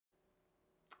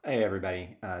Hey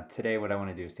everybody, today what I want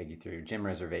to do is take you through gym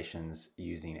reservations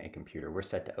using a computer. We're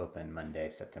set to open Monday,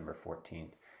 September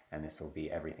 14th, and this will be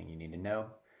everything you need to know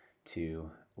to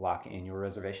lock in your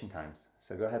reservation times.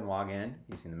 So go ahead and log in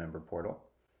using the member portal.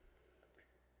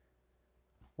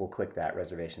 We'll click that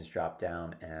reservations drop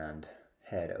down and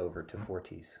head over to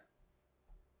Forties.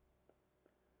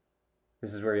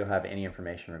 This is where you'll have any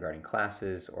information regarding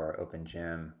classes or open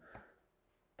gym.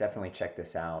 Definitely check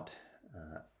this out.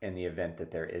 In the event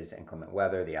that there is inclement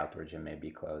weather, the outdoor gym may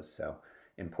be closed. So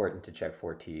important to check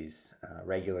Forties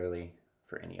regularly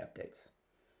for any updates.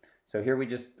 So here we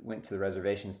just went to the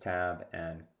reservations tab,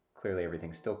 and clearly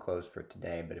everything's still closed for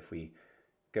today. But if we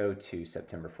go to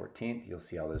September 14th, you'll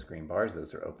see all those green bars.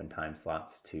 Those are open time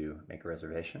slots to make a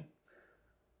reservation.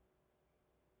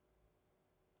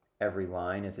 Every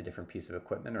line is a different piece of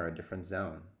equipment or a different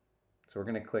zone. So we're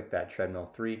going to click that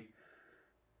treadmill 3.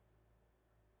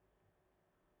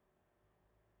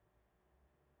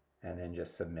 And then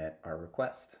just submit our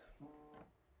request.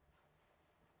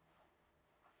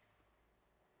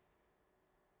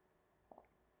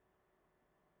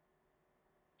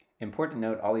 Important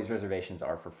note, all these reservations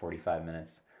are for 45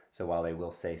 minutes. So while they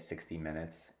will say 60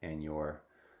 minutes in your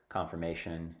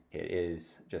confirmation, it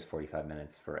is just 45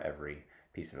 minutes for every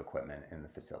piece of equipment in the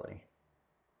facility.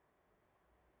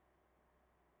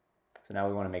 So now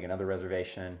we want to make another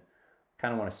reservation.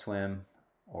 Kind of want to swim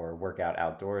or work out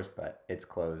outdoors, but it's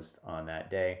closed on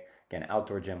that day. Again,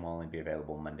 outdoor gym will only be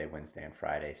available Monday, Wednesday, and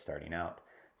Friday starting out.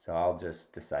 So I'll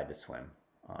just decide to swim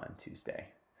on Tuesday,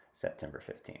 September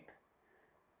 15th.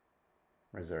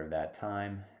 Reserve that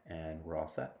time and we're all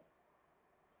set.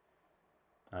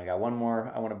 I got one more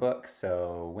I want to book,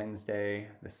 so Wednesday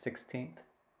the 16th.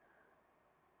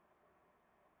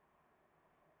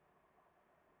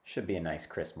 Should be a nice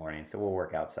crisp morning, so we'll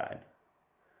work outside.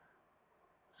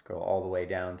 Scroll all the way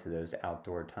down to those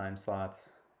outdoor time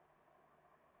slots.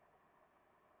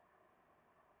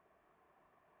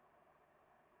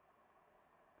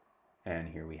 And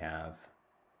here we have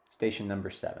station number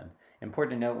 7.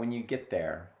 Important to note, when you get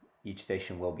there, each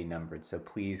station will be numbered, so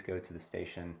please go to the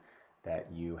station that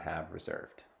you have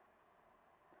reserved.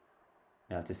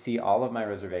 Now, to see all of my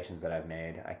reservations that I've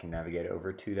made, I can navigate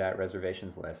over to that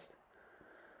reservations list.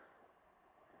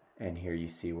 And here you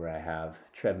see where I have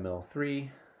treadmill 3.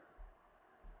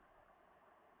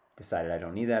 Decided I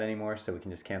don't need that anymore, so we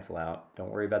can just cancel out. Don't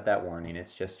worry about that warning,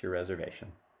 it's just your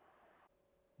reservation.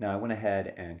 Now I went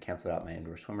ahead and canceled out my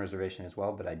indoor swim reservation as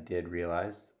well, but I did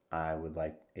realize I would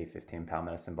like a 15-pound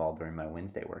medicine ball during my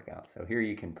Wednesday workout. So here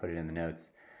you can put it in the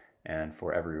notes, and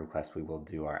for every request we will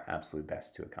do our absolute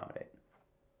best to accommodate.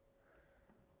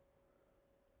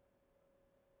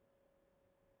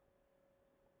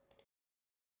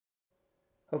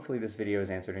 Hopefully this video has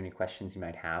answered any questions you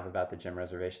might have about the gym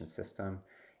reservation system.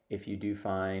 If you do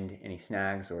find any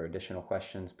snags or additional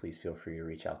questions, please feel free to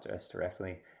reach out to us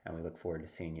directly, and we look forward to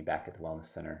seeing you back at the Wellness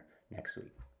Center next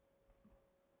week.